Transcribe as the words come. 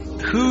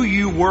who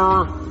you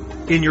were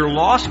in your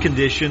lost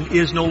condition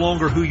is no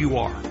longer who you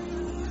are.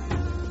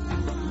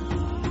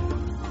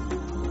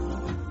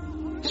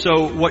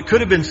 So what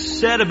could have been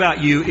said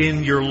about you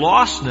in your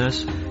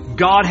lostness,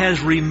 God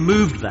has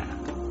removed that.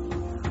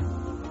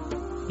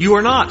 You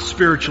are not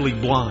spiritually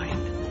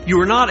blind.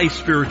 You are not a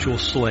spiritual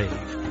slave.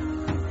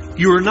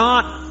 You are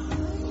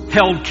not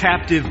held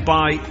captive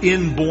by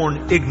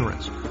inborn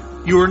ignorance.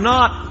 You are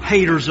not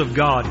haters of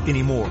God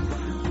anymore.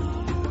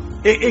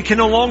 It can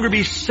no longer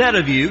be said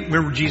of you.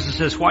 Remember, Jesus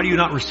says, why do you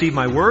not receive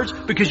my words?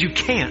 Because you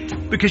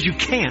can't. Because you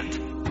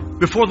can't.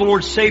 Before the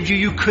Lord saved you,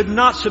 you could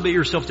not submit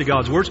yourself to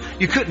God's words.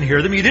 You couldn't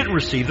hear them. You didn't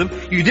receive them.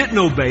 You didn't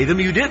obey them.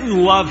 You didn't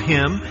love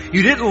Him.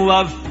 You didn't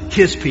love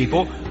His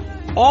people.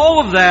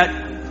 All of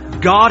that,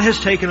 God has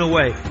taken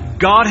away.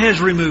 God has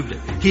removed it.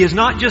 He has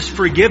not just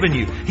forgiven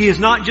you. He has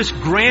not just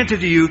granted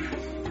to you,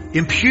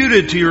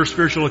 imputed to your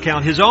spiritual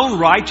account, His own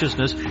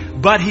righteousness,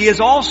 but He has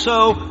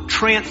also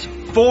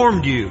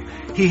transformed you.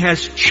 He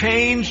has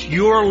changed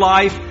your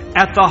life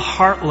at the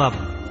heart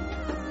level.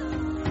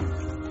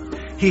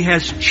 He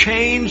has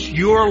changed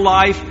your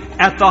life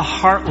at the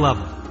heart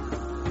level.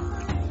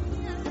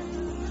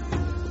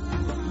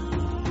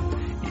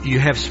 You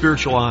have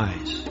spiritual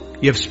eyes.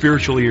 You have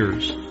spiritual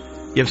ears.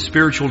 You have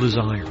spiritual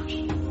desires.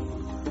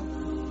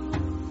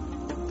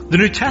 The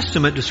New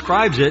Testament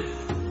describes it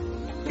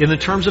in the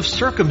terms of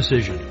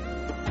circumcision.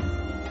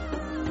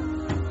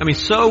 I mean,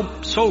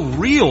 so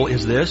real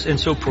is this and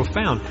so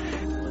profound.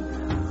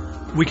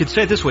 We could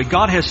say it this way: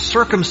 God has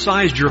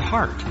circumcised your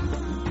heart.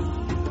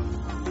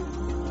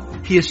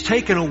 He has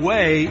taken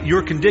away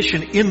your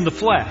condition in the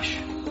flesh.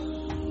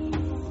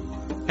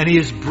 And He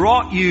has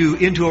brought you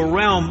into a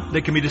realm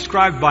that can be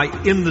described by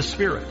in the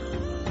Spirit.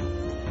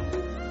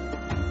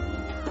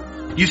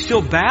 You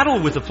still battle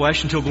with the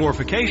flesh until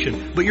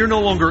glorification, but you're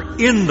no longer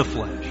in the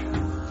flesh.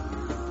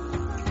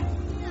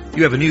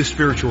 You have a new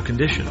spiritual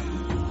condition.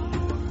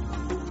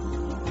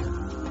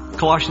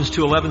 Colossians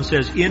 2:11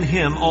 says, in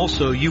Him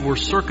also you were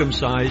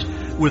circumcised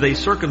with a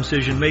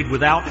circumcision made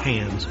without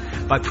hands,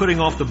 by putting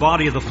off the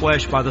body of the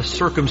flesh by the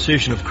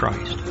circumcision of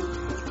Christ.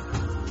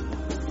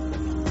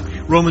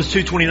 Romans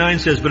 2:29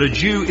 says, but a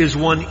Jew is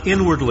one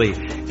inwardly,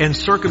 and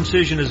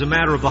circumcision is a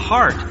matter of the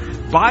heart,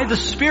 by the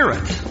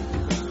Spirit.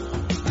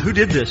 Who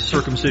did this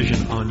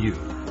circumcision on you?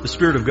 The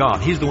Spirit of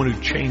God. He's the one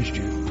who changed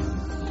you.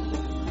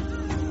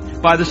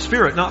 By the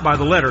Spirit, not by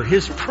the letter.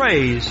 His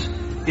praise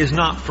is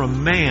not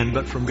from man,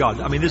 but from God.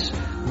 I mean, this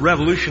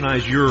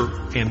revolutionized your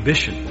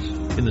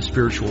ambitions in the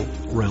spiritual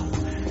realm.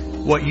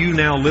 What you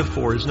now live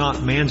for is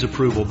not man's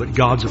approval, but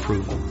God's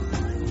approval.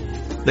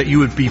 That you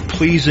would be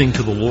pleasing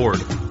to the Lord.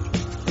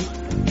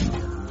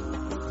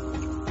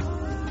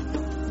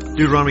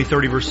 Deuteronomy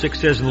 30 verse 6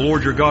 says, and the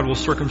Lord your God will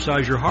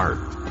circumcise your heart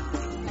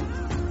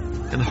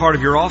and the heart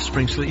of your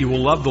offspring, so that you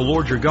will love the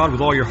Lord your God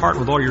with all your heart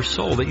and with all your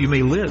soul, that you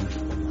may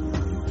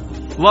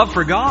live. Love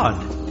for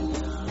God.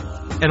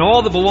 And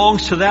all that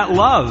belongs to that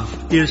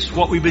love is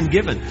what we've been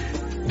given.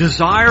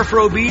 Desire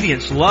for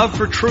obedience, love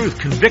for truth,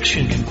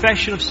 conviction,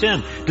 confession of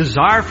sin,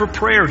 desire for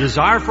prayer,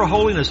 desire for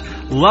holiness,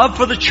 love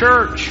for the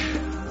church.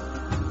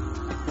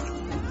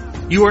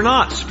 You are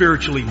not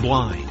spiritually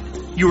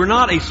blind. You are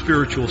not a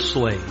spiritual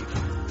slave.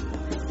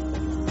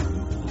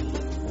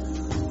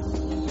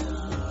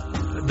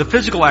 The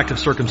physical act of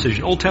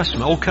circumcision, Old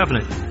Testament, Old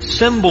Covenant,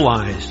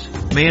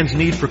 symbolized man's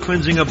need for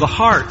cleansing of the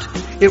heart.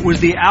 It was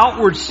the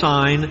outward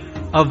sign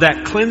of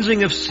that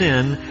cleansing of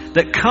sin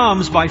that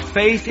comes by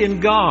faith in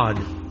God.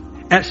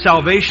 At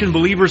salvation,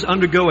 believers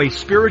undergo a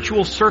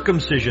spiritual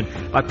circumcision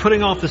by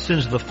putting off the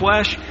sins of the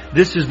flesh.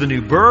 This is the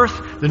new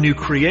birth, the new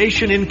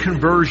creation in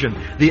conversion,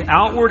 the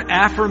outward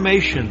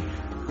affirmation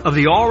of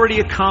the already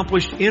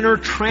accomplished inner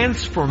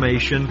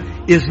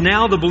transformation is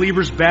now the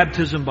believer's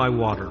baptism by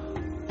water.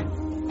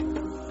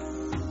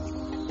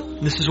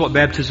 This is what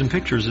baptism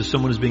pictures as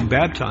someone is being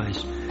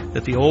baptized,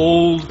 that the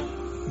old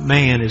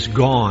man is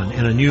gone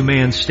and a new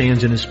man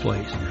stands in his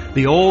place.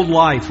 The old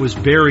life was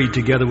buried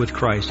together with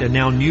Christ, and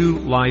now new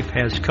life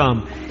has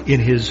come in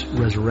His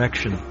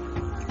resurrection.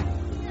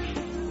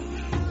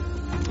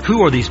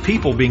 Who are these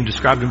people being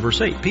described in verse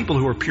 8? People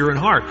who are pure in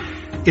heart.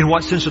 In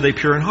what sense are they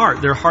pure in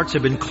heart? Their hearts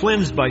have been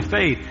cleansed by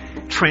faith,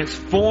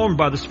 transformed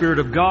by the Spirit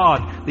of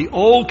God. The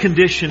old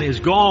condition is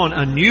gone,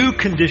 a new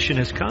condition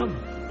has come.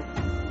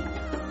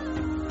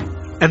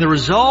 And the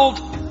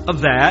result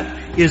of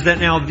that is that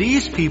now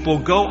these people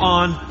go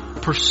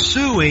on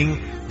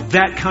pursuing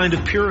that kind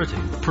of purity.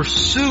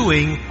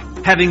 Pursuing,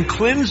 having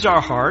cleansed our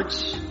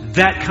hearts,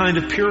 that kind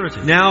of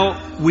purity.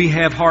 Now we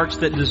have hearts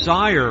that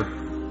desire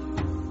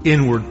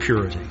inward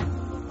purity.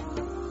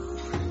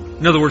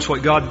 In other words,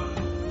 what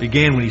God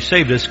began when He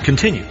saved us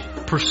continues.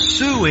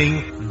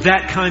 Pursuing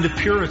that kind of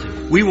purity.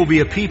 We will be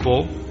a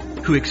people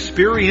who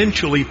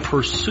experientially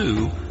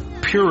pursue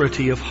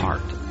purity of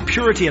heart.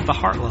 Purity at the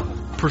heart level.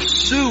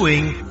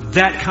 Pursuing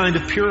that kind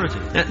of purity.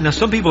 Now,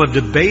 some people have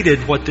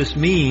debated what this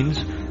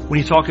means when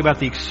you talk about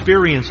the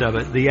experience of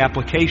it, the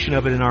application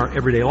of it in our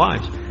everyday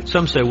lives.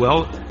 Some say,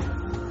 well,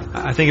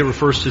 I think it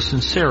refers to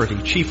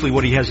sincerity. Chiefly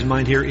what he has in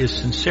mind here is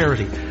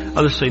sincerity.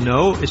 Others say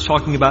no, it's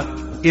talking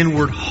about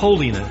inward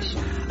holiness.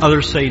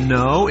 Others say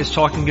no, it's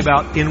talking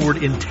about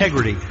inward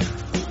integrity,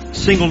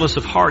 singleness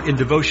of heart in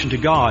devotion to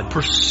God,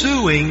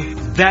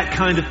 pursuing that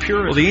kind of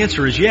purity. Well, the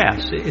answer is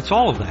yes, it's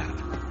all of that.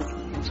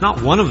 It's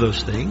not one of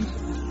those things.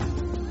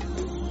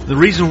 The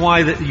reason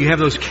why that you have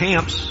those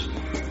camps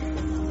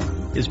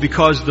is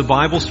because the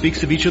Bible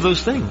speaks of each of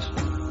those things.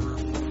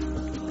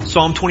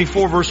 Psalm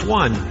 24 verse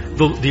 1,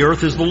 the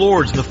earth is the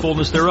Lord's and the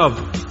fullness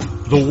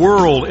thereof, the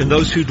world and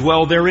those who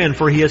dwell therein,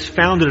 for he has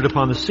founded it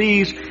upon the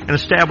seas and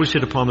established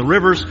it upon the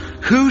rivers.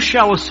 Who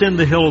shall ascend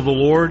the hill of the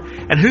Lord,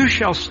 and who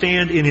shall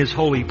stand in his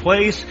holy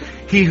place?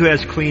 He who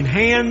has clean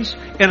hands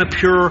and a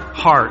pure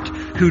heart,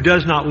 who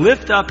does not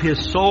lift up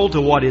his soul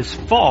to what is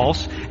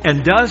false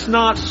and does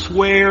not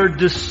swear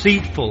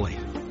deceitfully.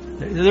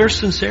 There's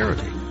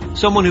sincerity.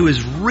 Someone who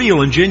is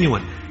real and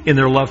genuine in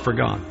their love for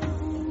God.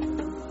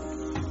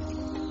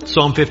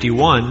 Psalm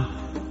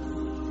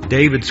 51,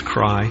 David's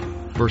cry,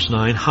 verse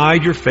 9,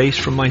 hide your face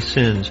from my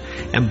sins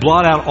and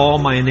blot out all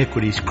my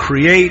iniquities.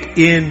 Create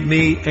in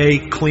me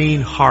a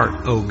clean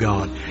heart, O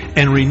God,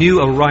 and renew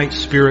a right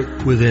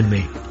spirit within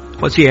me.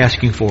 What's he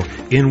asking for?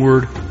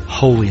 Inward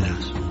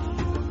holiness.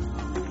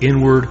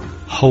 Inward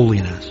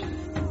holiness.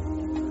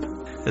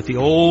 That the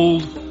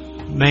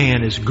old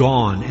man is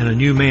gone and a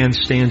new man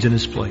stands in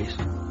his place.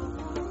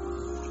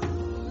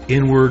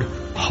 Inward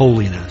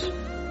holiness.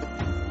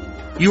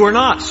 You are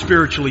not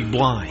spiritually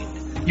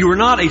blind. You are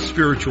not a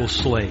spiritual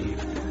slave.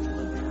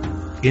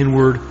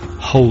 Inward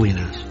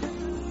holiness.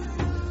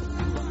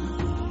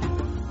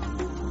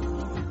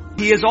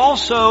 He has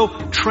also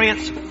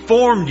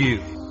transformed you.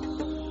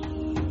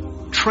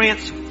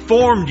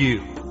 Transformed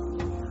you.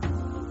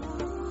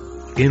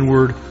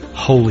 Inward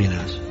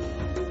holiness.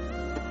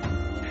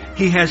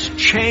 He has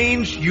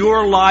changed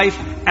your life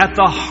at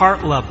the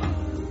heart level.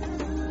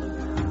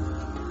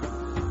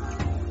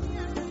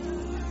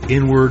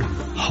 Inward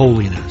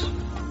holiness.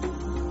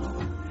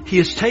 He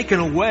has taken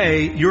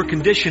away your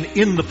condition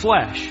in the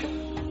flesh.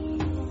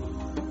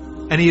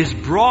 And He has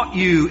brought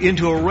you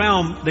into a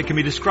realm that can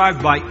be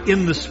described by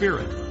in the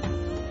Spirit.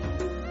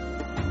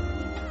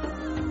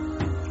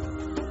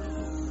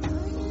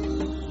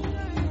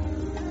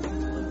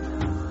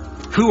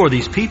 Who are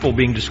these people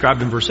being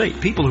described in verse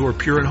 8? People who are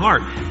pure in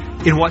heart.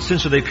 In what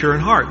sense are they pure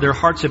in heart? Their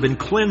hearts have been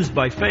cleansed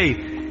by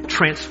faith,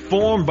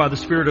 transformed by the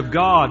Spirit of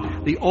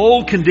God. The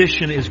old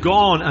condition is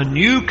gone. A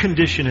new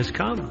condition has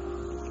come.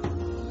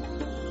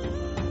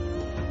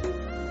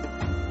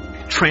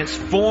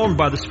 Transformed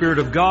by the Spirit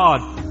of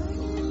God.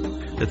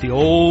 That the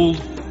old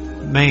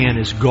man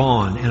is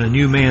gone and a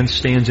new man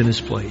stands in his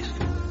place.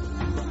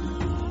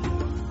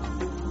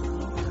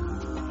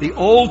 The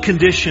old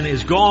condition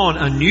is gone.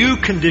 A new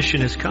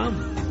condition has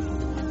come.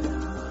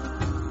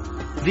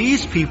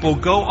 These people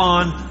go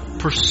on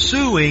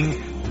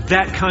pursuing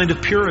that kind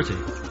of purity.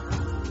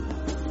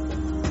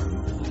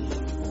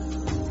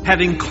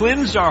 Having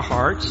cleansed our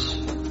hearts,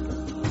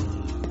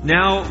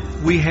 now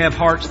we have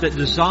hearts that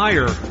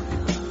desire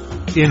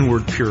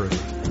inward purity.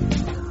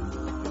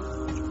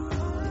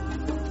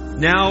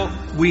 Now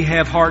we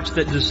have hearts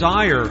that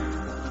desire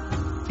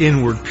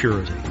inward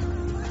purity.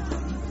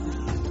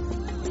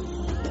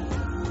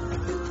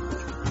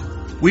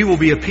 We will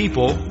be a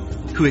people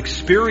who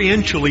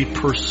experientially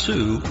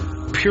pursue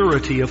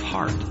purity of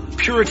heart.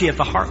 Purity at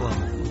the heart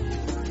level.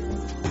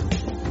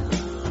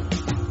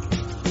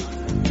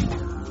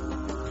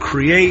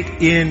 Create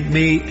in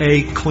me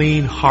a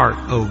clean heart,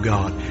 O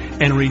God,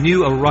 and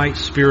renew a right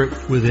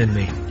spirit within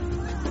me.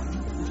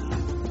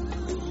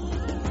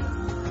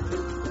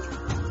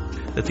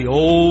 That the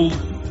old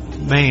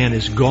man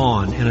is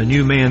gone and a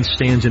new man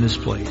stands in his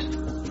place.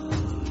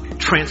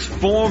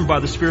 Transformed by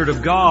the Spirit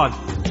of God.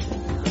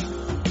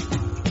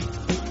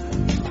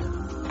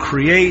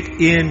 Create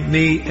in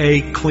me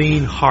a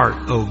clean heart,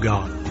 O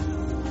God.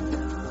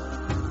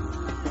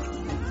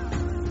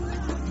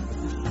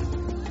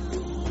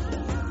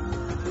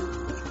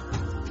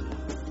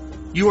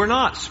 You are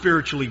not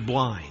spiritually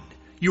blind.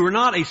 You are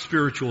not a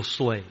spiritual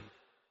slave.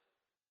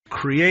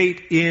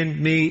 Create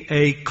in me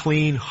a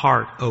clean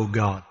heart, O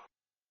God.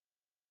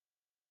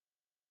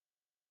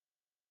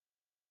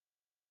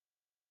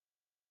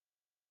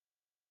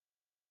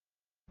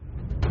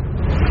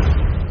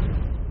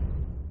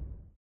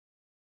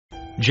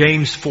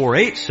 James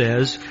 4:8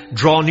 says,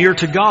 draw near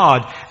to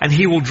God, and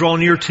He will draw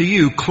near to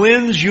you.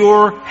 Cleanse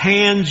your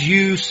hands,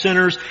 you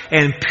sinners,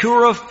 and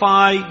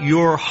purify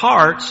your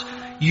hearts,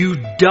 you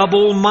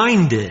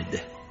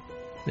double-minded.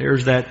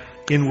 There's that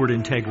inward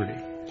integrity.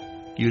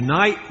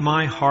 Unite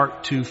my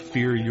heart to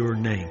fear your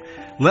name.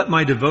 Let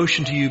my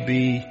devotion to you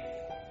be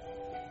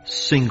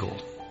single.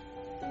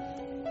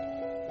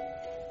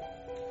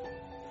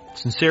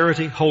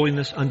 Sincerity,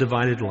 holiness,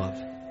 undivided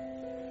love.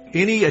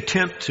 Any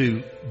attempt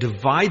to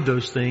divide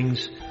those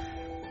things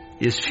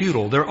is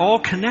futile. They're all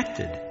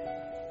connected.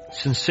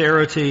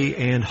 Sincerity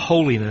and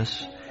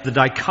holiness. The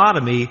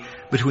dichotomy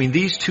between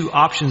these two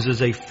options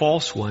is a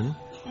false one.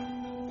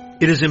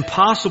 It is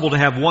impossible to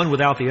have one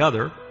without the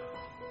other.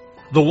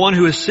 The one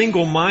who is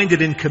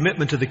single-minded in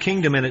commitment to the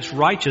kingdom and its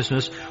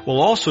righteousness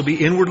will also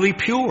be inwardly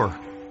pure.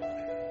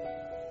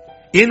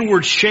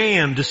 Inward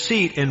sham,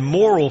 deceit, and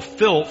moral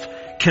filth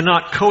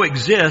cannot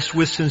coexist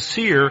with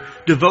sincere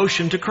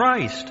devotion to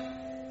Christ.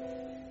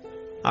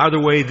 Either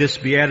way, this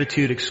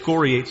beatitude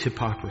excoriates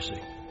hypocrisy.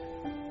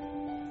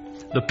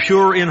 The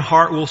pure in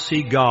heart will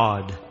see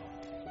God,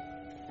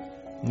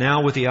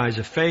 now with the eyes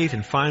of faith,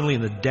 and finally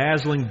in the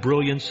dazzling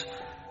brilliance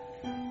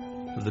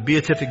of the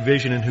beatific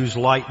vision in whose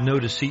light no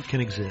deceit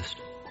can exist.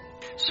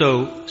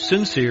 So,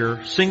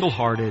 sincere,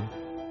 single-hearted,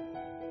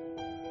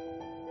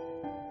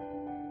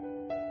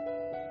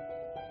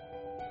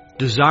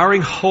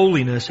 desiring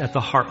holiness at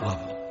the heart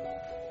level.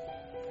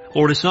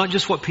 Lord, it's not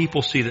just what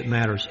people see that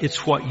matters.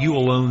 It's what you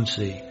alone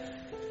see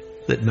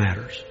that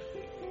matters.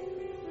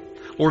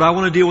 Lord, I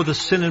want to deal with the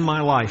sin in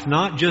my life,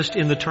 not just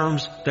in the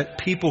terms that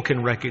people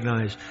can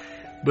recognize,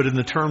 but in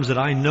the terms that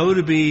I know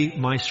to be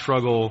my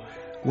struggle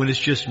when it's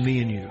just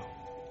me and you.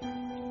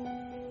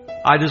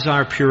 I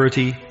desire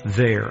purity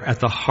there at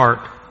the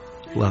heart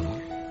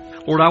level.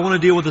 Lord, I want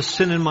to deal with the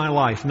sin in my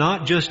life,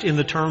 not just in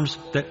the terms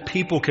that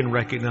people can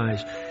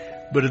recognize,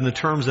 but in the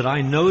terms that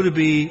I know to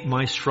be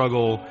my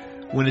struggle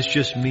when it's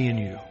just me and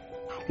you.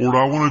 Lord,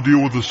 I want to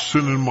deal with the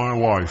sin in my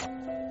life.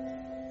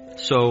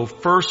 So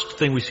first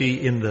thing we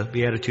see in the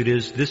Beatitude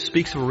is this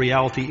speaks of a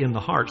reality in the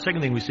heart.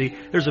 Second thing we see,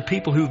 there's a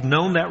people who've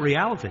known that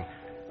reality.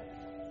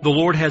 The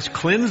Lord has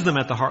cleansed them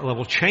at the heart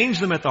level,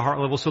 changed them at the heart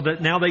level, so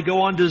that now they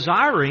go on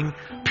desiring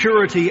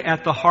purity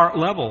at the heart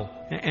level.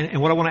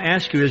 And what I want to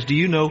ask you is, do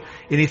you know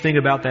anything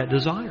about that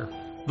desire?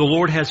 The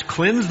Lord has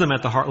cleansed them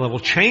at the heart level,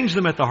 changed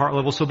them at the heart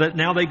level, so that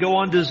now they go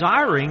on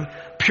desiring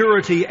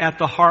purity at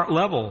the heart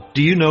level.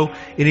 Do you know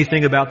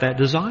anything about that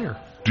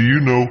desire? Do you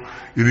know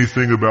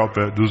anything about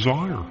that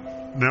desire?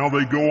 Now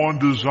they go on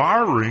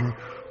desiring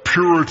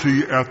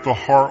purity at the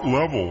heart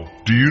level.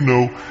 Do you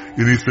know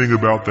anything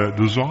about that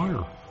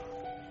desire?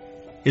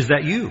 Is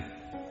that you?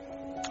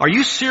 Are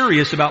you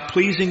serious about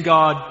pleasing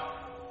God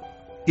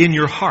in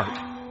your heart?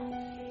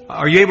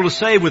 Are you able to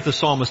say with the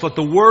psalmist, let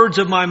the words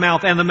of my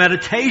mouth and the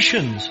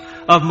meditations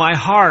of my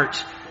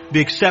heart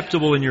be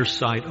acceptable in your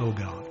sight, O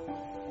God?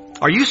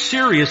 Are you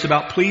serious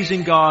about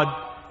pleasing God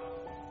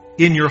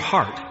in your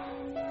heart?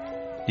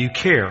 Do you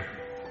care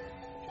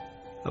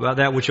about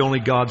that which only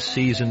God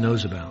sees and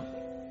knows about?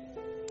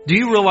 Do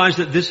you realize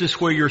that this is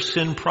where your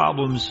sin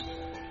problems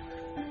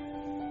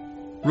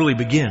really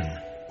begin?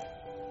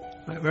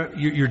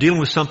 You're dealing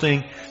with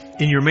something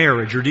in your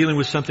marriage. You're dealing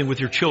with something with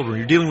your children.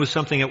 You're dealing with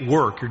something at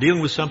work. You're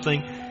dealing with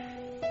something,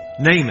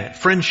 name it,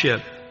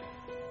 friendship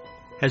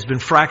has been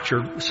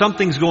fractured.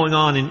 Something's going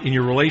on in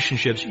your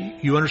relationships.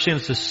 You understand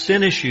it's a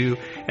sin issue,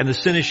 and the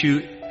sin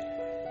issue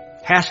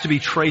has to be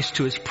traced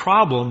to its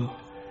problem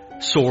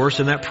source,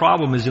 and that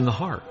problem is in the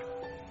heart.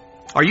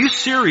 Are you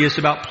serious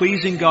about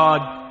pleasing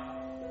God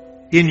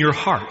in your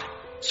heart?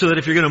 So that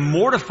if you're going to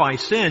mortify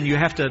sin, you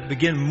have to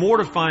begin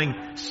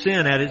mortifying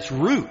sin at its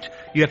root.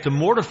 You have to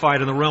mortify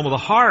it in the realm of the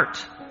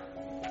heart.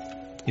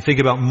 You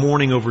think about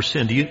mourning over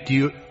sin. Do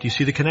you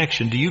see the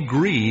connection? Do you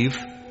grieve?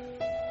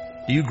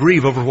 Do you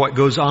grieve over what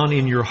goes on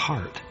in your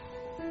heart?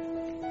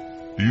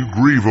 Do you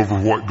grieve over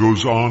what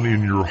goes on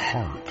in your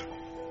heart?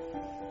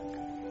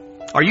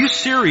 Are you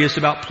serious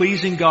about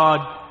pleasing God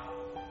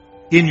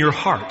in your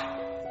heart?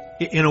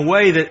 In a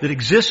way that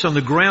exists on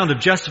the ground of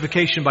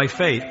justification by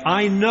faith.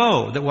 I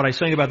know that what I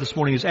sang about this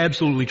morning is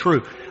absolutely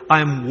true. I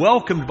am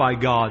welcomed by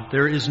God.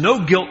 There is no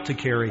guilt to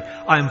carry.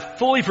 I am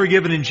fully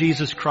forgiven in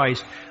Jesus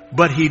Christ.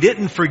 But He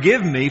didn't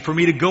forgive me for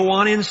me to go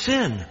on in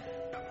sin.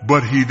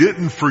 But He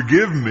didn't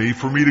forgive me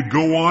for me to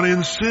go on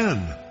in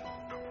sin.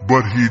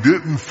 But He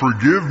didn't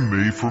forgive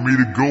me for me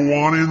to go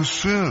on in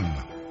sin.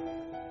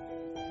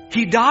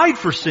 He died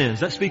for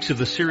sins. That speaks of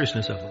the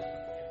seriousness of them.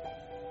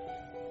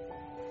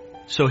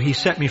 So He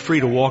set me free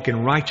to walk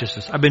in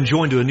righteousness. I've been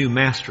joined to a new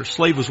master.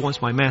 Slave was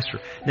once my master.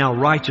 Now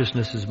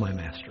righteousness is my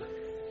master.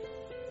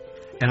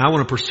 And I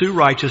want to pursue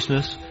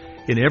righteousness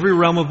in every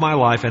realm of my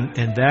life,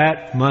 and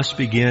that must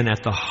begin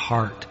at the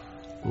heart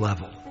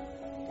level.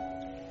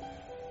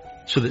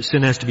 So that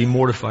sin has to be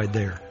mortified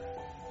there.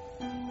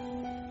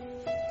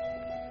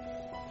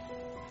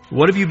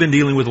 What have you been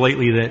dealing with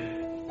lately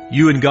that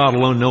you and God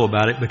alone know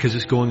about it because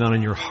it's going on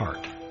in your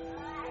heart?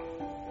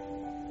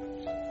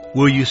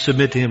 Will you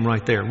submit to Him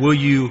right there? Will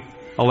you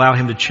allow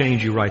Him to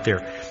change you right there?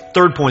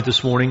 Third point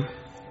this morning.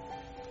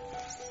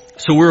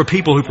 So we're a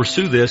people who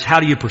pursue this. How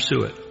do you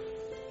pursue it?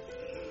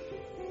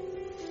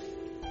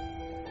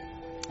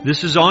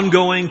 This is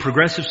ongoing,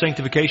 progressive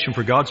sanctification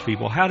for God's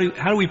people. How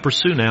do we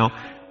pursue now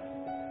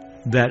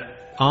that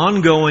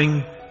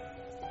ongoing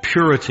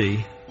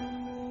purity?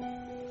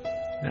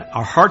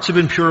 Our hearts have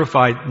been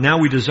purified. Now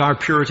we desire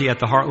purity at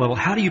the heart level.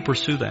 How do you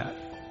pursue that?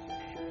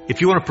 If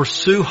you want to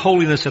pursue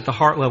holiness at the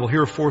heart level,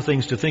 here are 4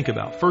 things to think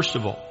about. First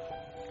of all,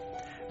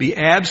 be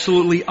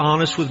absolutely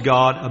honest with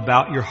God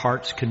about your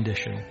heart's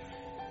condition.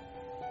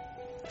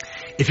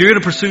 If you're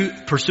going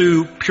to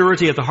pursue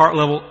purity at the heart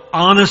level,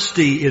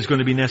 honesty is going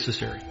to be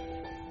necessary.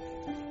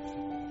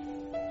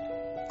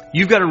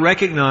 You've got to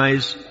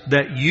recognize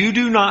that you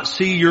do not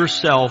see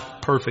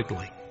yourself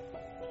perfectly.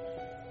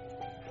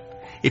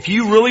 If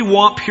you really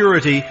want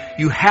purity,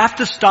 you have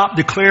to stop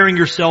declaring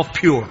yourself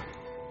pure.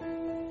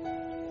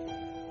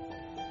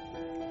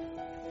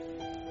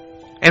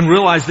 And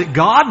realize that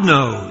God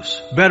knows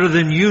better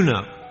than you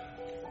know.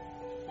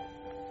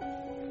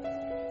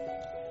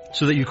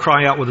 So that you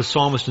cry out with the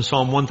psalmist in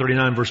Psalm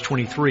 139 verse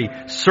 23,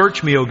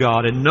 "Search me, O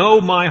God, and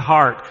know my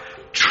heart.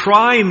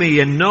 Try me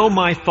and know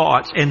my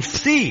thoughts, and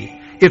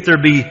see if there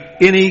be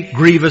any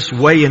grievous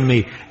way in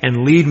me,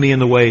 and lead me in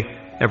the way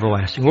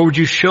everlasting." Lord, would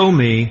you show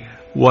me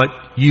what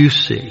you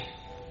see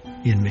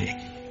in me?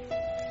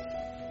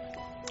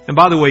 And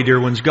by the way, dear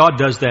ones, God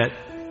does that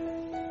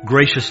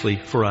graciously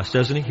for us,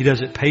 doesn't He? He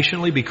does it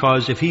patiently,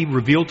 because if He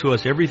revealed to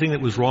us everything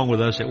that was wrong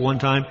with us at one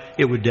time,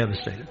 it would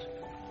devastate us.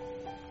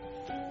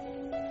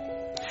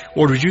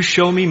 Lord, would you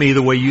show me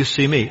the way you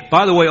see me?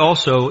 By the way,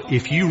 also,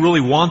 if you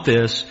really want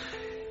this,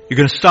 you're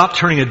going to stop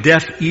turning a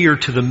deaf ear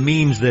to the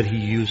means that He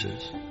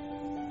uses.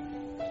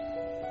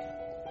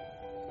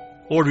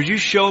 Lord, would you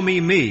show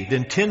me?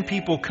 Then 10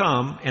 people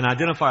come and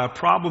identify a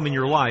problem in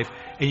your life,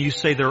 and you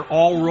say they're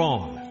all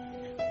wrong.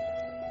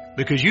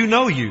 Because you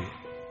know you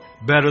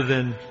better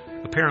than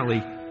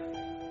apparently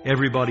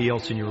everybody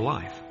else in your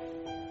life.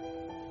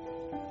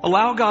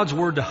 Allow God's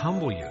Word to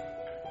humble you.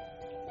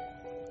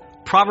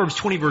 Proverbs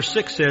 20 verse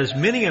 6 says,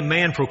 "Many a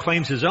man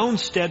proclaims his own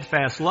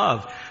steadfast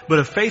love, but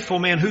a faithful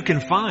man who can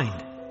find?"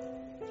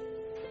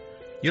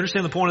 You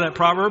understand the point of that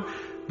proverb?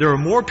 There are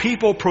more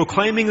people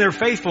proclaiming their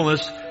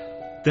faithfulness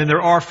than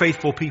there are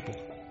faithful people.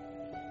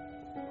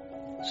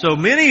 So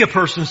many a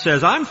person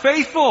says, "I'm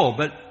faithful,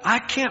 but I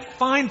can't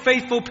find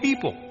faithful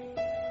people."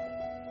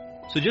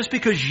 So just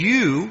because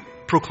you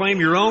proclaim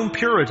your own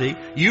purity,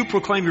 you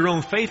proclaim your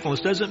own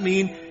faithfulness, doesn't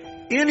mean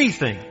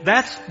anything.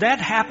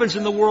 That happens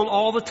in the world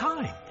all the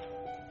time.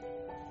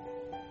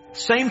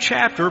 Same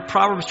chapter,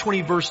 Proverbs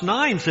 20 verse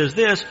 9 says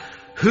this,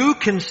 "Who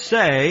can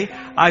say,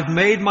 I've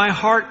made my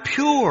heart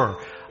pure?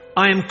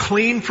 I am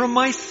clean from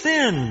my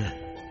sin."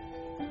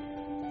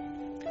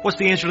 What's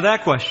the answer to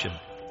that question?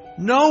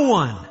 No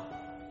one.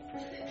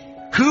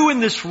 Who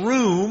in this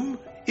room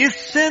is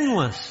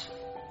sinless?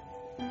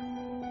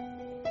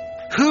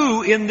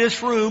 Who in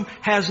this room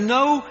has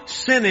no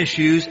sin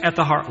issues at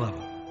the heart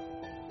level?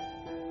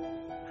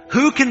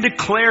 Who can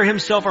declare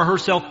himself or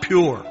herself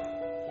pure?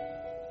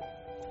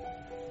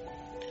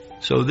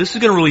 So this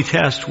is going to really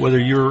test whether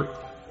you're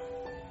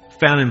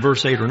found in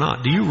verse 8 or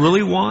not. Do you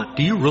really want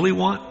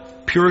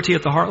purity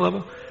at the heart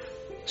level?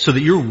 So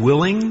that you're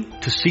willing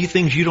to see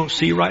things you don't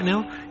see right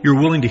now? You're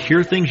willing to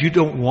hear things you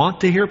don't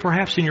want to hear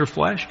perhaps in your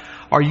flesh?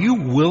 Are you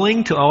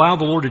willing to allow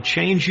the Lord to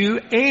change you?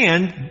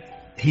 And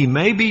He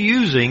may be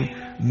using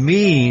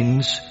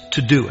means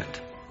to do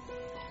it.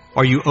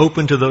 Are you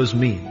open to those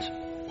means?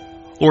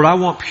 Lord, I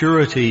want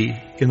purity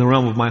in the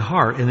realm of my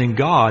heart. And then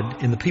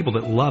God, and the people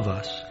that love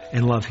us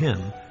and love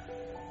Him,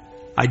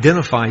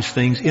 identifies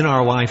things in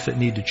our life that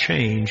need to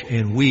change,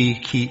 and we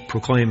keep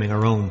proclaiming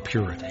our own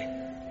purity.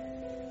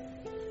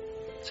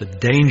 It's a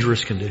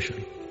dangerous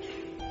condition.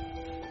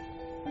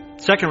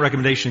 Second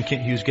recommendation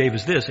Kent Hughes gave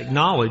is this: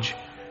 acknowledge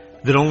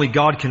that only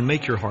God can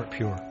make your heart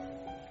pure.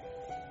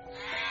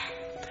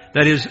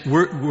 That is,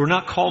 we're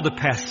not called to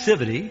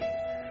passivity.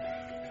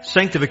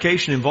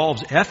 Sanctification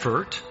involves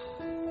effort,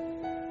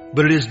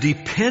 but it is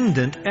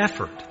dependent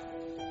effort.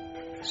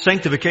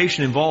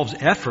 Sanctification involves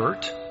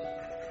effort.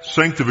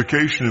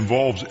 Sanctification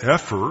involves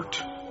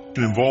effort. It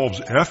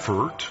involves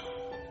effort.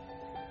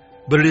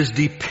 But it is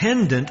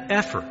dependent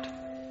effort.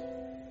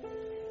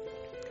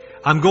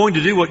 I'm going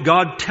to do what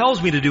God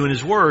tells me to do in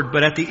His Word,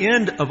 but at the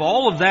end of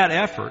all of that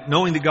effort,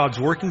 knowing that God's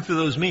working through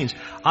those means,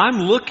 I'm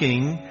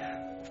looking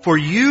for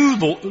you,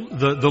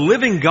 the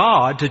living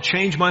God, to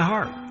change my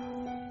heart.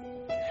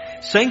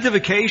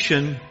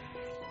 Sanctification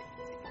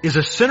is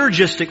a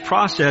synergistic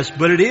process,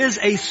 but it is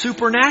a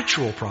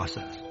supernatural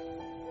process.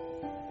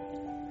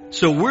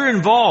 So we're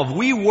involved,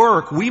 we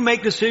work, we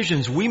make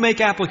decisions, we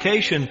make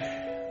application,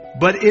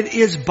 but it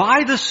is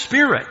by the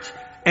Spirit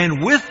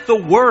and with the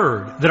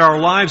Word that our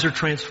lives are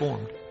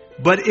transformed.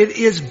 But it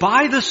is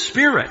by the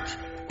Spirit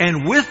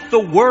and with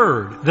the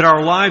Word that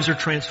our lives are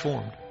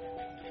transformed.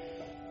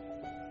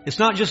 It's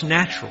not just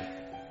natural.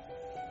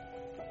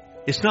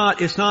 It's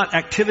not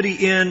activity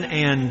in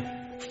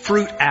and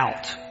fruit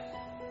out.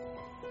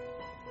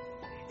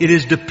 It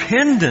is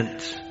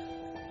dependent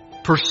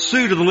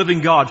pursuit of the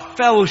living God,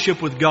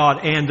 fellowship with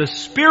God, and the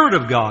Spirit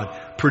of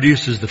God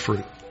produces the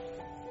fruit.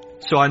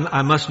 So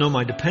I must know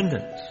my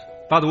dependence.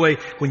 By the way,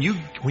 when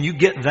you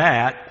get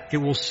that, it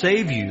will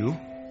save you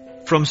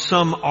from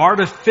some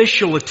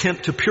artificial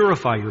attempt to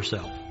purify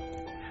yourself.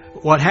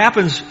 What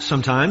happens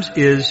sometimes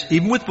is,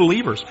 even with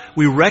believers,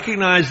 we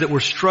recognize that we're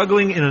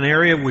struggling in an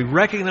area, we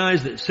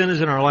recognize that sin is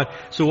in our life,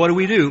 so what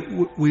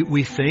do?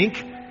 We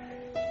think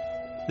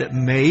that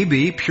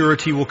maybe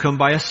purity will come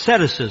by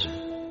asceticism.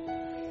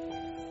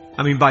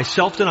 By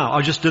self-denial.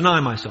 I'll just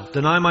deny myself.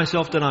 Deny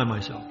myself.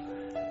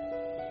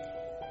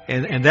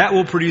 And that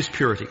will produce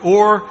purity.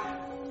 Or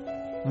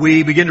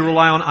we begin to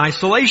rely on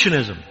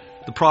isolationism.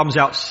 The problem's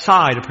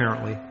outside,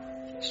 apparently.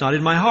 It's not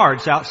in my heart,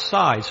 it's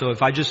outside. So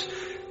if I just,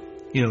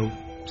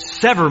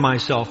 sever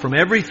myself from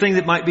everything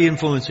that might be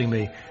influencing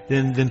me,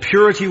 then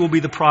purity will be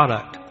the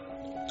product.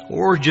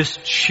 Or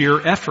just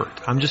sheer effort.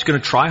 I'm just going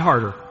to try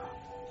harder.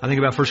 I think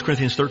about 1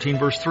 Corinthians 13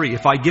 verse 3.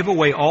 If I give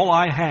away all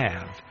I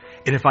have,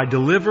 and if I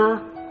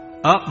deliver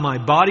up my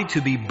body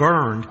to be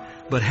burned,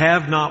 but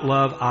have not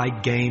love, I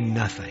gain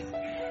nothing.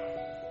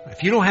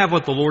 If you don't have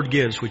what the Lord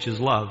gives, which is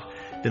love,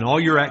 then all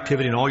your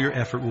activity and all your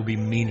effort will be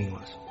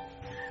meaningless.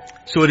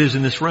 So it is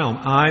in this realm.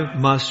 I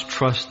must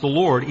trust the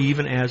Lord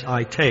even as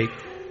I take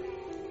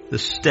the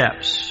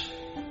steps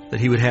that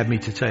He would have me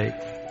to take.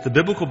 The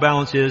biblical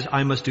balance is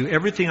I must do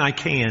everything I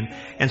can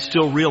and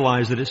still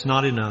realize that it's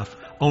not enough.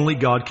 Only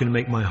God can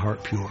make my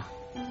heart pure.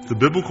 The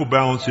biblical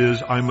balance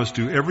is I must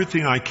do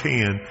everything I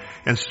can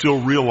and still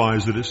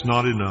realize that it's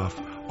not enough.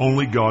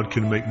 Only God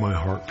can make my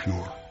heart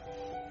pure.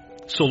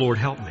 So Lord,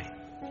 help me.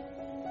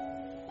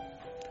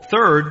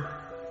 Third,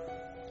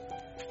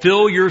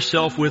 fill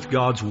yourself with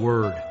God's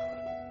Word.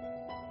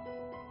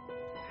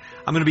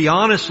 I'm going to be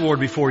honest, Lord,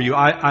 before you.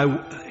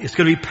 It's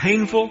going to be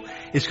painful.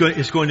 It's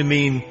going to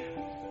mean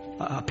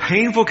a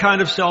painful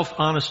kind of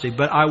self-honesty.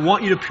 But I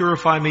want you to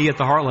purify me at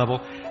the heart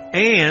level.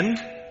 And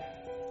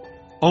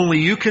only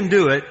you can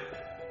do it.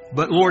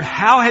 But Lord,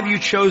 how have you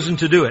chosen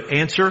to do it?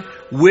 Answer,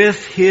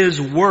 with His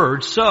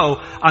Word.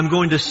 So I'm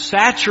going to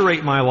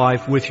saturate my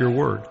life with your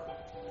Word.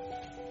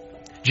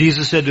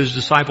 Jesus said to His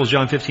disciples,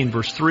 John 15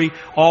 verse 3,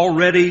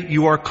 already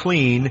you are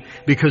clean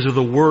because of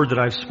the word that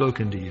I've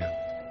spoken to you.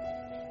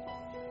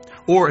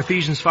 Or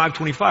Ephesians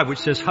 5:25, which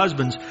says,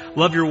 husbands,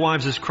 love your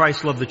wives as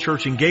Christ loved the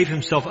church and gave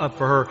Himself up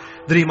for her,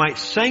 that He might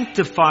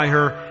sanctify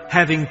her,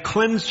 having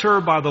cleansed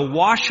her by the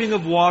washing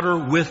of water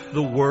with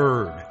the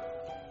word.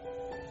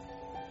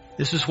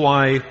 This is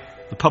why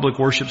the public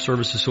worship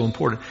service is so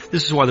important.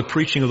 This is why the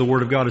preaching of the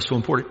Word of God is so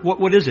important.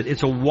 What is it?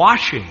 It's a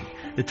washing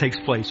that takes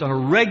place on a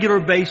regular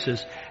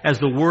basis as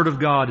the Word of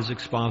God is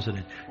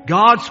exposited.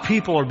 God's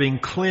people are being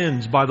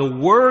cleansed by the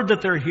Word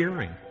that they're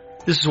hearing.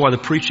 This is why the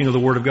preaching of the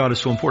Word of God is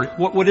so important.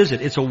 What is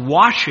it? It's a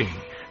washing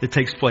that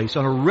takes place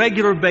on a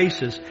regular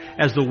basis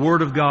as the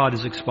Word of God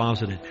is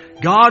exposited.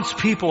 God's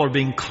people are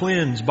being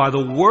cleansed by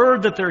the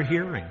Word that they're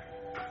hearing.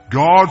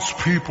 God's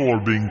people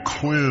are being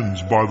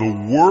cleansed by the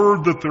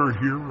Word that they're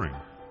hearing.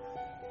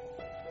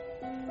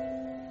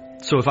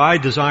 So if I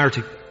desire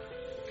to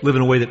live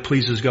in a way that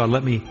pleases God,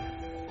 let me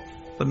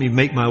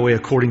make my way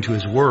according to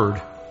His Word.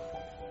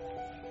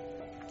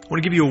 I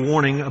want to give you a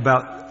warning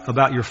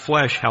about your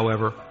flesh,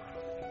 however.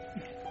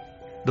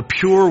 The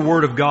pure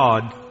Word of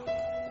God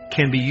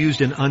can be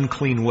used in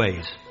unclean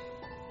ways.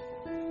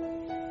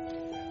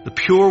 The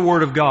pure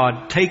Word of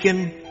God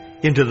taken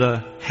into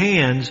the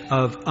hands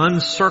of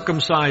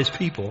uncircumcised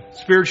people,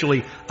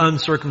 spiritually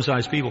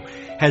uncircumcised people,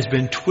 has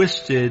been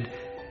twisted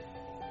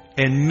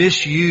and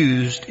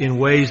misused in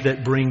ways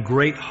that bring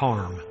great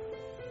harm.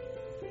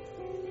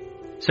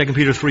 2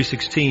 Peter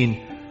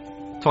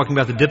 3:16, talking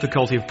about the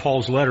difficulty of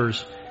Paul's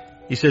letters,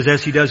 he says,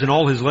 as he does in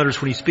all his letters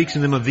when he speaks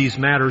in them of these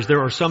matters,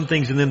 there are some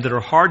things in them that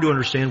are hard to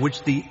understand,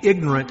 which the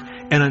ignorant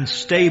and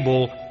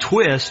unstable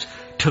twist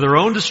to their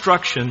own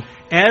destruction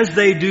as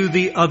they do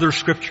the other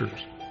scriptures.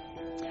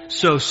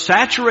 So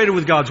saturated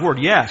with God's Word,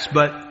 yes,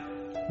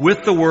 but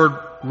with the Word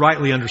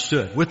rightly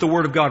understood. With the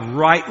Word of God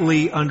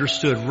rightly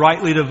understood,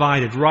 rightly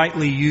divided,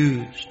 rightly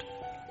used.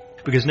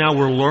 Because now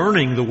we're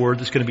learning the Word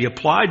that's going to be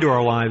applied to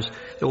our lives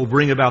that will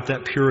bring about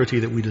that purity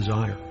that we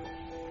desire.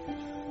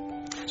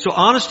 So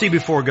honesty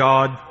before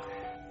God,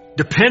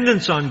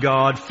 dependence on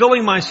God,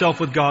 filling myself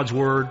with God's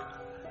Word.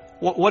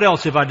 What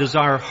else if I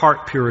desire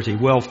heart purity?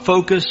 Well,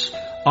 focus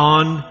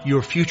on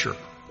your future.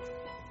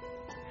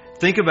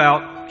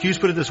 Hughes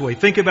put it this way,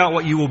 think about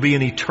what you will be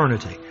in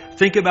eternity.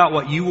 Think about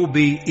what you will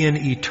be in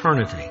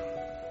eternity.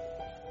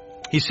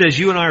 He says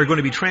you and I are going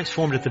to be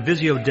transformed at the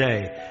Visio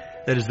Dei,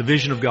 that is the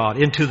vision of God,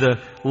 into the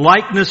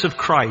likeness of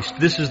Christ.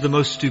 This is the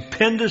most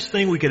stupendous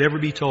thing we could ever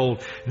be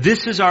told.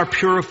 This is our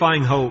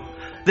purifying hope.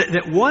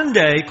 That one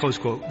day, close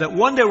quote, that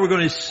one day we're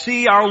going to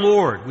see our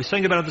Lord. We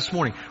sang about it this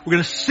morning. We're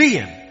going to see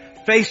Him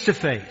face to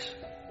face.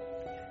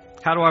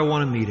 How do I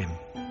want to meet Him?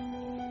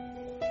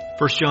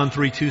 1 John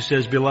 3:2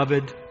 says,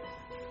 beloved,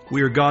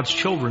 we are God's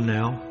children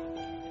now,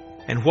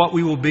 and what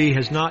we will be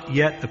has not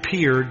yet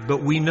appeared,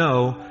 but we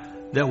know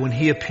that when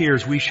He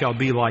appears, we shall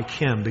be like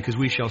Him, because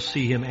we shall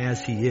see Him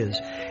as He is.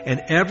 And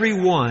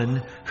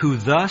everyone who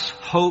thus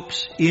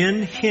hopes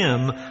in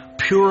Him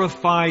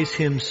purifies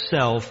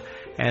himself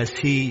as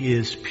He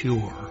is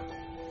pure.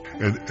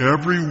 And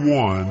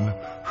everyone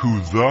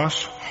who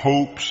thus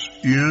hopes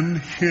in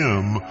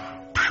Him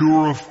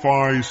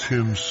purifies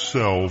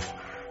himself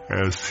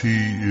as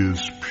He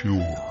is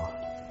pure.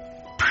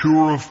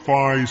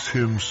 Purifies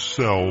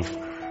himself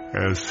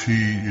as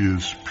He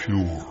is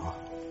pure.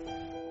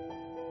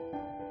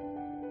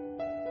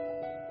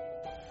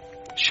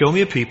 Show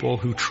me a people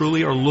who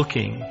truly are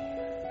looking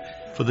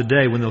for the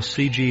day when they'll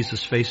see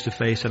Jesus face to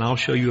face, and I'll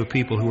show you a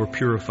people who are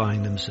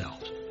purifying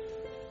themselves.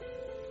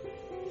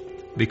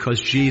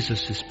 Because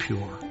Jesus is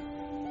pure.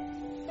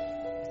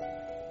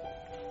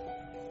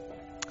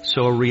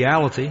 So a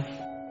reality,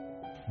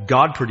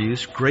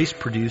 God-produced,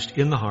 grace-produced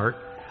in the heart,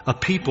 a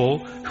people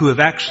who have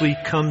actually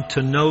come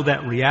to know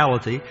that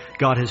reality.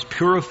 God has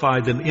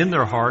purified them in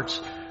their hearts,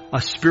 a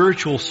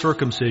spiritual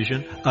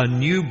circumcision, a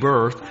new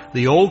birth.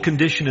 The old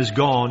condition is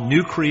gone,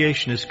 new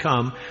creation has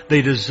come.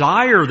 They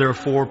desire,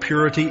 therefore,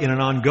 purity in an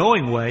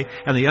ongoing way,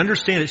 and they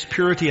understand its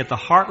purity at the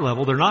heart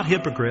level. They're not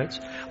hypocrites,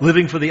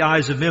 living for the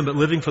eyes of men, but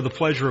living for the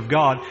pleasure of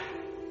God.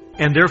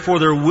 And therefore,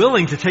 they're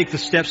willing to take the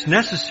steps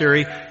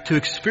necessary to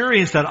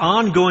experience that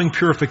ongoing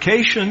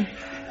purification.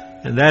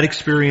 And that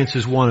experience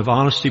is one of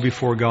honesty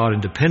before God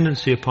and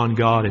dependency upon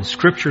God and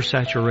Scripture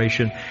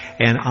saturation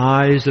and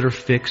eyes that are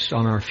fixed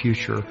on our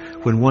future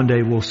when one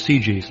day we'll see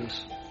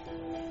Jesus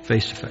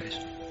face to face.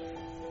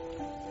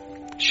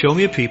 Show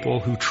me a people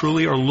who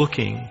truly are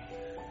looking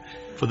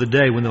for the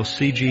day when they'll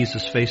see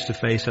Jesus face to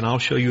face, and I'll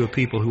show you a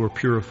people who are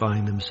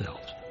purifying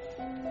themselves.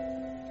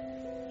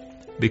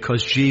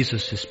 Because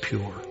Jesus is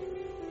pure.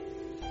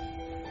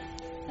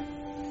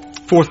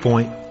 Fourth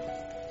point,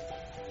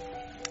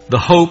 the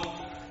hope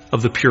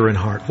of the pure in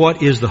heart.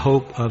 What is the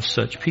hope of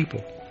such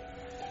people?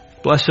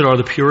 Blessed are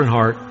the pure in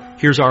heart.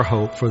 Here's our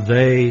hope, for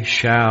they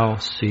shall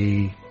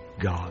see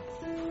God.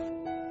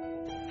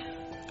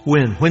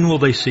 When? When will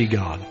they see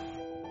God?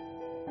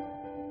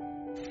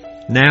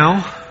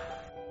 Now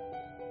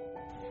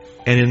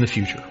and in the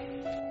future.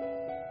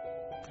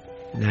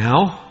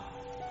 Now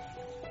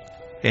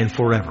and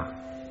forever.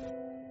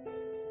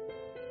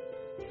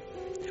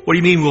 What do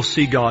you mean we'll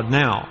see God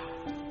now?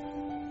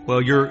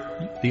 Well,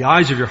 the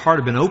eyes of your heart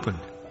have been opened.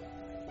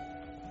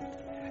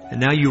 And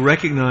now you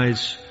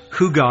recognize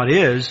who God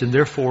is, and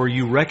therefore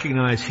you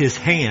recognize His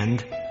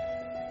hand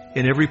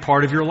in every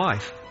part of your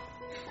life.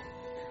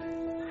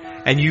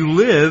 And you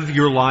live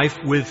your life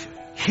with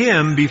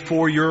Him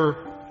before your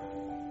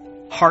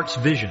heart's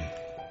vision.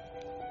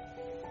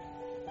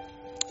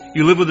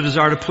 You live with a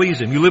desire to please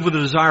Him. You live with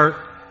a desire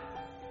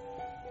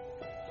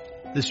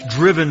that's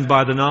driven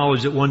by the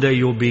knowledge that one day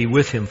you'll be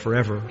with Him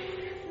forever,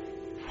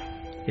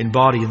 in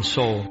body and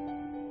soul.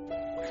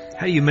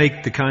 How do you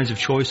make the kinds of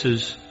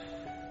choices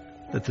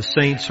that the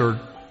saints are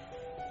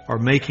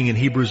making in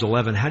Hebrews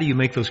 11? How do you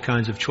make those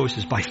kinds of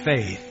choices? By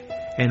faith.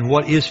 And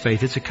what is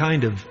faith? It's a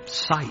kind of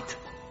sight.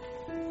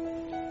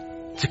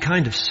 It's a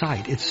kind of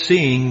sight. It's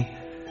seeing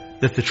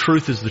that the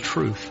truth is the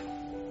truth.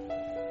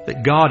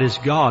 That God is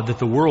God. That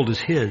the world is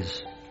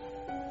His.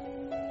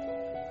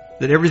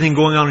 That everything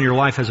going on in your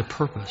life has a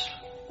purpose.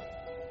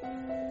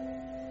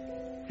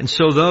 And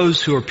so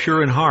those who are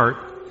pure in heart,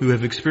 who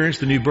have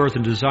experienced the new birth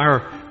and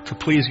desire to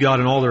please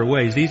God in all their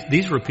ways,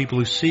 these were people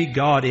who see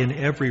God in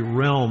every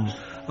realm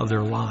of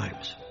their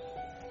lives.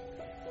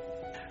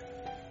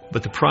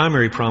 But the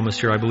primary promise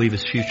here, I believe,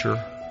 is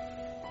future.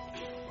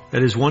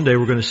 That is, one day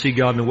we're going to see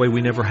God in a way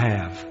we never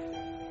have.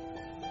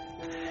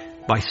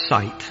 By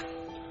sight.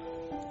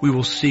 We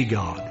will see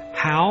God.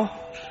 How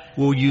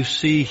will you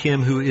see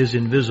Him who is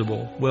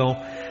invisible?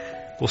 Well,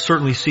 we'll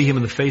certainly see Him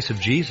in the face of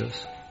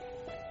Jesus.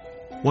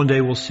 One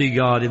day we'll see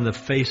God in the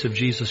face of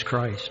Jesus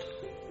Christ.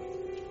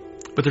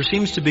 But there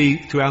seems to be,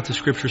 throughout the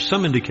Scripture,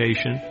 some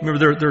indication.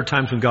 Remember, there are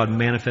times when God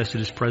manifested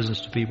His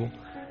presence to people.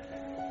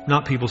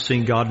 Not people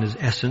seeing God in His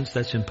essence.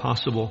 That's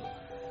impossible.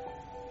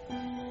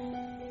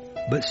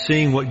 But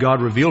seeing what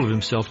God revealed of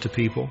Himself to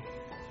people.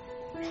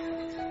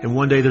 And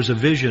one day there's a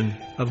vision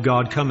of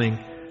God coming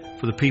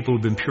for the people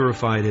who've been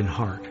purified in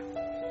heart.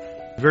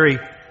 The very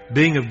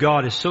being of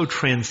God is so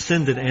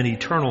transcendent and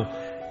eternal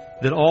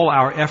that all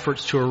our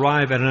efforts to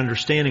arrive at an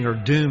understanding are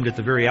doomed at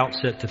the very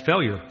outset to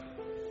failure.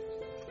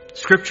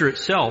 Scripture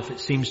itself, it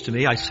seems to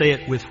me, I say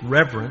it with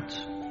reverence,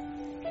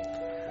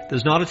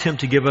 does not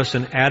attempt to give us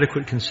an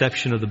adequate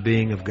conception of the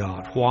being of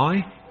God.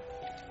 Why?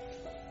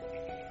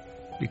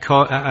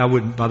 Because I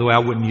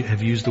wouldn't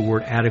have used the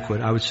word adequate.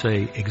 I would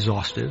say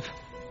exhaustive.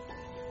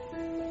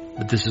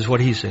 But this is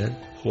what he said.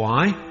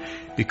 Why?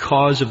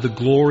 Because of the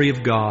glory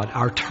of God.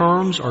 Our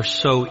terms are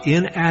so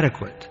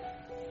inadequate,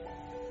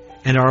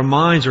 and our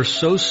minds are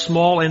so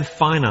small and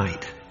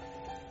finite,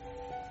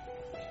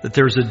 that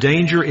there's a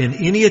danger in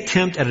any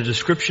attempt at a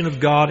description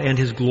of God and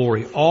His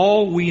glory.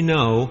 All we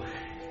know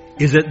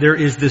is that there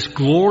is this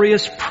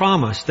glorious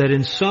promise that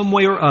in some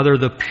way or other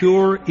the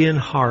pure in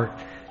heart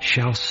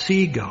shall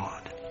see God.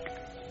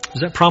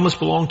 Does that promise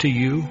belong to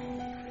you?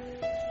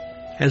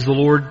 Has the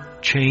Lord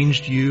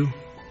changed you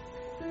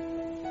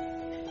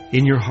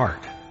in your heart?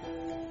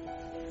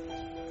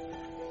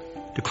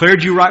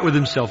 Declared you right with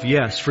Himself?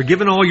 Yes.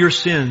 Forgiven all your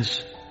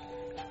sins?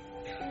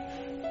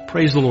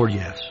 Praise the Lord,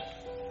 yes.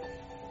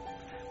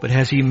 But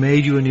has He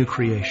made you a new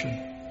creation?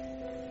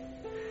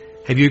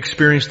 Have you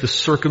experienced the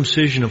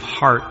circumcision of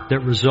heart that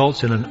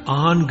results in an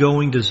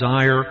ongoing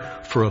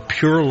desire for a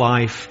pure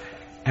life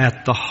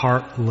at the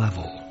heart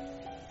level?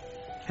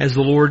 Has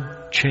the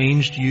Lord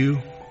changed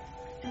you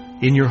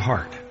in your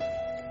heart?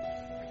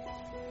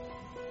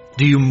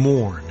 Do you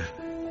mourn?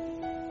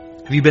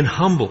 Have you been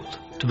humbled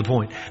to the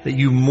point that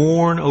you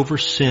mourn over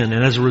sin,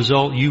 and as a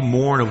result you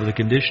mourn over the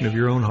condition of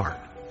your own heart?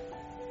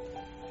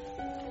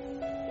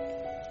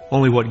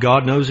 Only what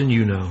God knows and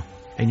you know,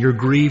 and you're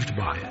grieved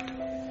by it.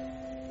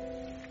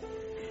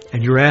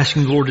 And you're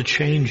asking the Lord to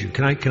change you.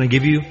 Can I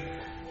give you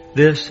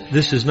this?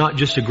 This is not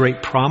just a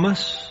great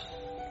promise.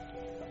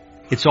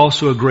 It's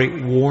also a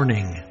great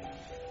warning.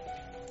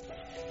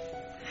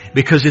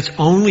 Because it's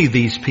only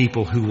these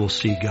people who will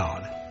see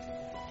God.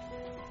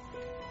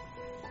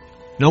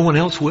 No one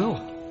else will.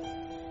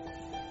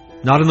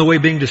 Not in the way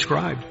being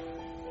described.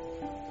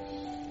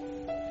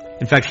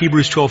 In fact,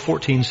 Hebrews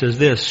 12:14 says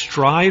this,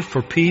 strive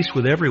for peace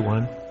with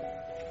everyone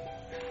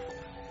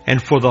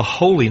and for the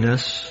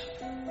holiness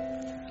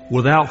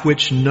without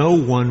which no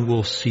one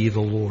will see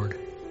the Lord.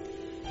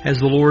 Has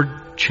the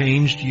Lord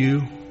changed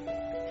you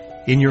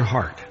in your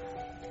heart?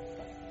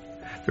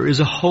 There is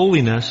a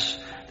holiness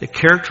that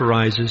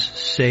characterizes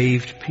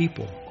saved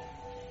people.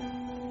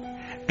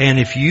 And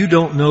if you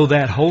don't know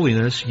that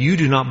holiness, you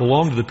do not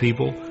belong to the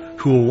people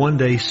who will one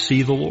day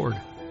see the Lord.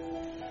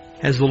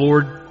 Has the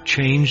Lord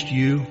changed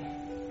you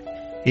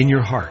in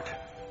your heart?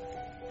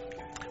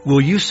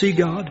 Will you see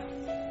God?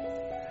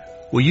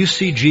 Will you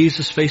see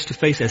Jesus face to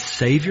face as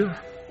Savior?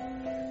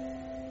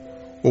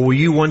 Or will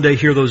you one day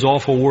hear those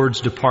awful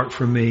words, depart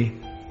from me,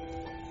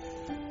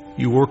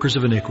 you workers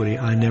of iniquity,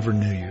 I never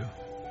knew you?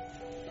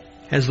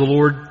 Has the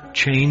Lord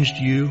changed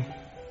you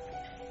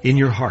in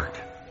your heart?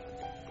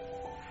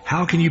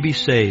 How can you be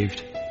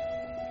saved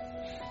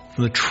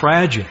from the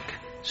tragic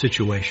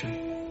situation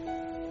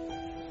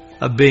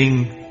of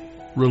being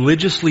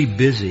religiously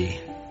busy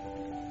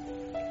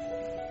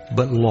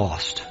but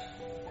lost?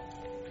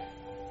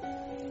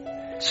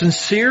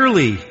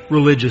 Sincerely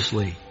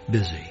religiously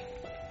busy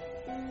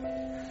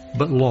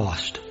but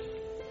lost.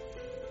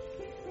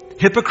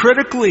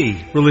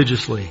 Hypocritically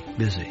religiously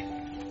busy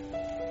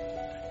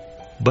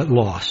but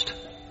lost.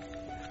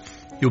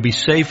 You'll be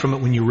saved from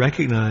it when you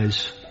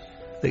recognize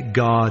that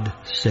God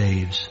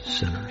saves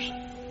sinners.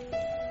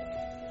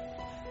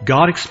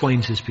 God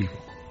explains His people.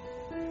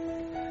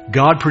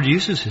 God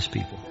produces His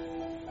people.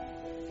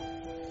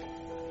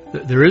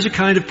 There is a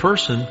kind of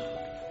person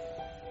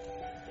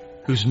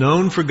who's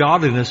known for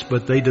godliness,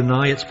 but they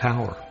deny its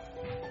power.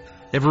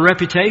 They have a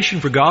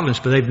reputation for godliness,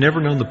 but they've never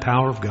known the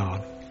power of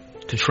God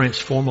to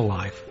transform a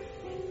life.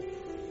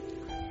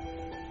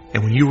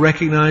 And when you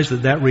recognize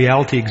that that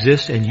reality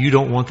exists and you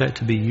don't want that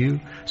to be you,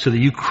 so that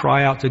you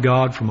cry out to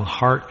God from a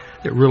heart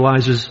that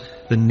realizes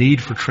the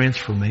need for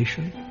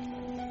transformation,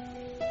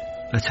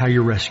 that's how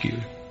you're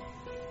rescued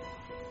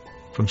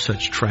from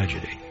such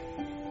tragedy.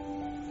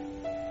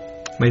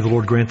 May the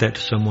Lord grant that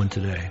to someone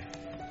today.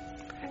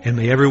 And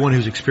may everyone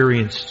who's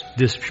experienced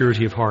this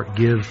purity of heart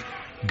give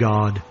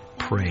God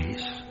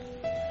praise.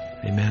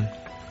 Amen.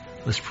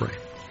 Let's pray.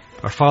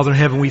 Our Father in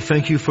heaven, we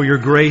thank you for your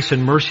grace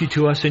and mercy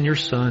to us in your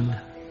Son,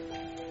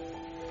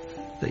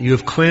 that you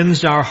have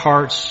cleansed our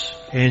hearts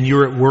and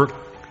you're at work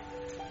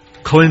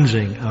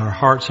cleansing our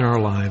hearts and our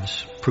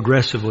lives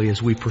progressively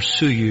as we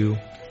pursue you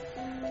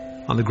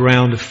on the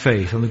ground of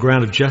faith, on the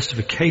ground of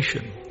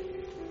justification.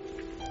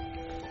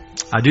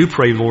 I do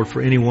pray, Lord,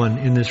 for anyone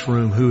in this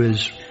room who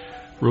is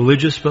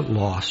religious but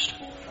lost.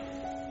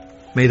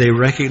 May they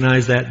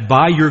recognize that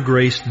by your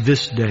grace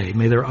this day,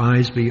 may their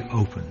eyes be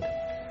opened.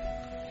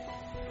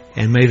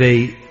 And may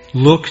they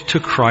look to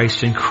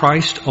Christ and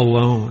Christ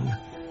alone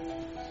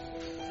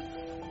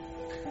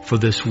for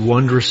this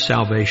wondrous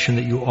salvation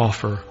that you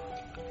offer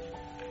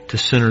to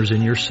sinners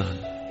in your Son.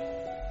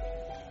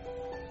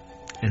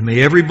 And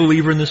may every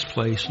believer in this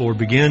place, Lord,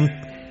 begin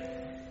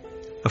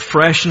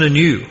afresh and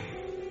anew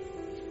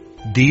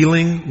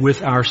dealing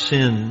with our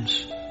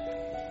sins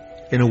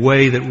in a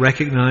way that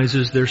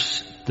recognizes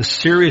the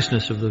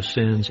seriousness of those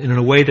sins and in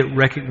a way that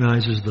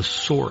recognizes the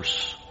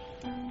source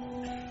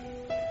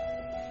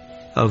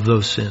of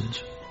those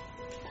sins.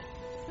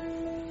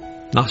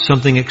 Not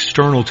something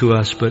external to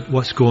us, but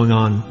what's going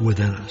on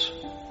within us.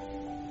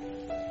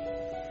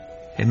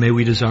 And may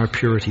we desire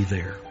purity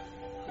there.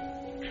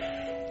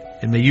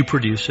 And may you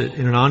produce it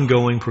in an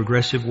ongoing,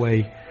 progressive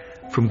way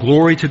from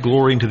glory to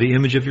glory into the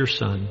image of your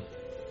Son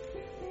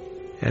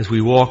as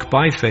we walk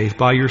by faith,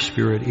 by your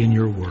Spirit, in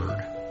your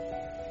Word.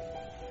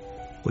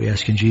 We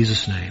ask in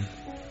Jesus' name.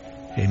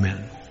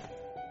 Amen.